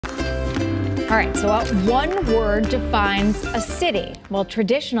All right, so what one word defines a city? Well,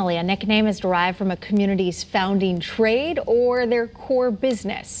 traditionally, a nickname is derived from a community's founding trade or their core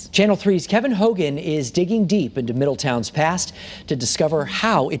business. Channel 3's Kevin Hogan is digging deep into Middletown's past to discover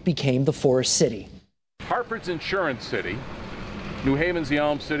how it became the Forest City. Hartford's Insurance City, New Haven's the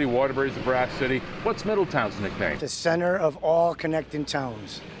Elm City, Waterbury's the Brass City. What's Middletown's nickname? The center of all connecting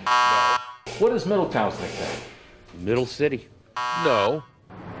towns. No. What is Middletown's nickname? Middle City. No.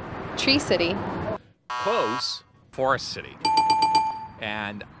 Tree City. Close. Forest City.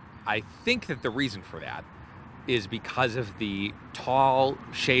 And I think that the reason for that is because of the tall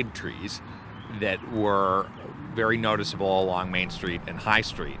shade trees that were very noticeable along Main Street and High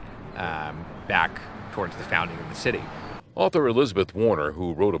Street back towards the founding of the city. Author Elizabeth Warner,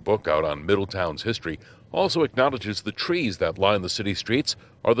 who wrote a book out on Middletown's history, also acknowledges the trees that line the city streets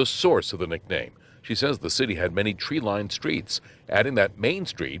are the source of the nickname. She says the city had many tree-lined streets, adding that Main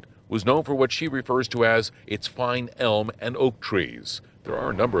Street was known for what she refers to as its fine elm and oak trees. There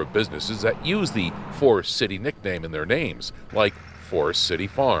are a number of businesses that use the Forest City nickname in their names, like Forest City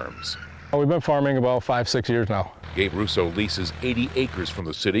Farms. We've been farming about 5-6 years now. Gabe Russo leases 80 acres from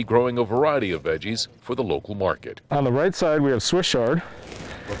the city, growing a variety of veggies for the local market. On the right side, we have Swiss chard.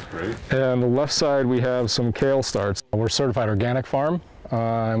 That's great. And the left side, we have some kale starts. We're a certified organic farm,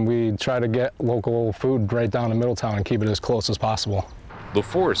 and we try to get local food right down in Middletown and keep it as close as possible. The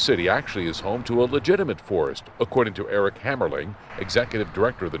Forest City actually is home to a legitimate forest, according to Eric Hammerling, executive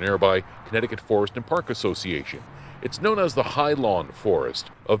director of the nearby Connecticut Forest and Park Association. It's known as the High Lawn Forest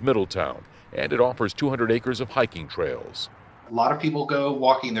of Middletown, and it offers 200 acres of hiking trails. A lot of people go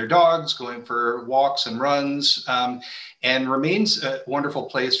walking their dogs, going for walks and runs, and remains a wonderful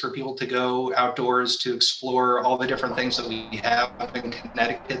place for people to go outdoors to explore all the different things that we have in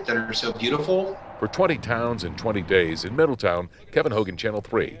Connecticut that are so beautiful. For 20 towns in 20 days in Middletown, Kevin Hogan, Channel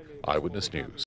 3, Eyewitness News.